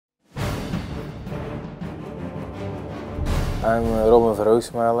I'm Robin van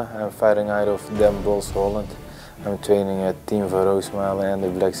Roosmalen. I'm fighting out of Den Bosch, Holland. I'm training at Team van Roosmalen and the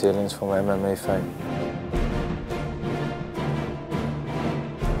Black Zillions for my MMA fight.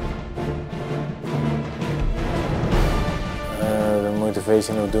 The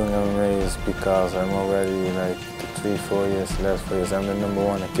motivation of doing MMA is because I'm already like 3-4 years, last 4 years, I'm the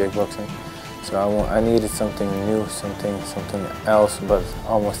 #1 in kickboxing. So I needed something new, something else, but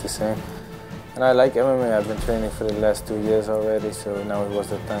almost the same. And I like MMA. I've been training for the last 2 years already, so now it was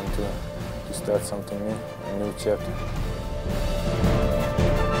the time to start something new, a new chapter.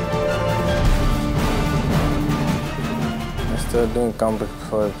 I started doing combat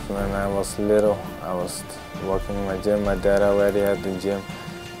sports when I was little. I was working in my gym. My dad already had the gym.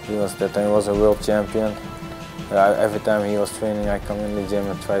 That time he was a world champion. Every time he was training, I come in the gym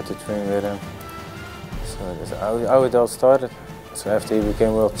and try to train with him. So that's how it all started. So after he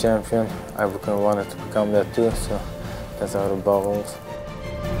became world champion, I wanted to become that too. So that's how the ball rolls.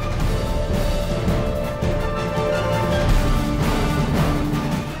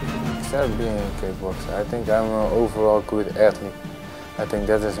 I started being a kickboxer. I think I'm an overall good athlete. I think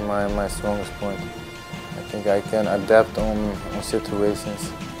that is my strongest point. I think I can adapt on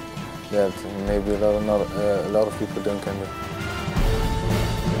situations that maybe a lot of people don't can do.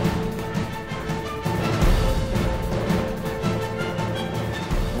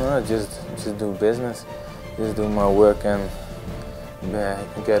 No, just do business, just do my work and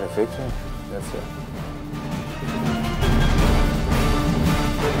get a victory. That's it.